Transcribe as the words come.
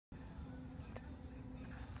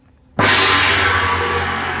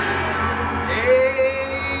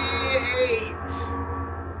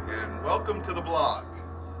Welcome to the blog.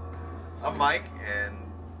 I'm Mike, and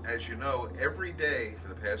as you know, every day for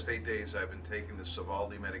the past 8 days I've been taking the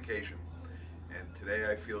Sovaldi medication. And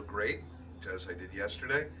today I feel great, as I did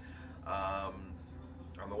yesterday. On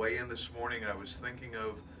the way in this morning I was thinking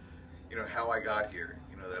of, how I got here.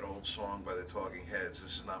 That old song by the Talking Heads,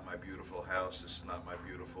 this is not my beautiful house, this is not my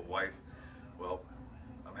beautiful wife. Well,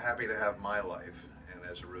 I'm happy to have my life, and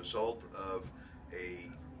as a result of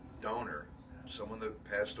a donor, someone that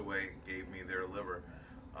passed away and gave me their liver,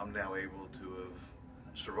 I'm now able to have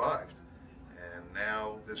survived. And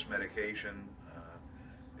now this medication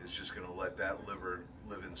is just going to let that liver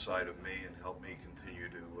live inside of me and help me continue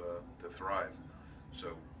to thrive.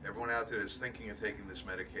 So everyone out there that's thinking of taking this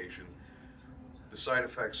medication, the side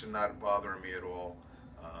effects are not bothering me at all.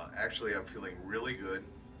 Actually, I'm feeling really good.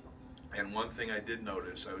 And one thing I did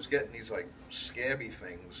notice, I was getting these like scabby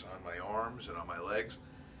things on my arms and on my legs,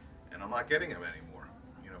 and I'm not getting them anymore.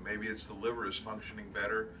 Maybe it's the liver is functioning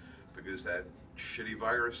better because that shitty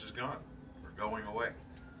virus is gone or going away.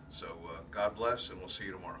 So God bless, and we'll see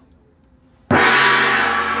you tomorrow.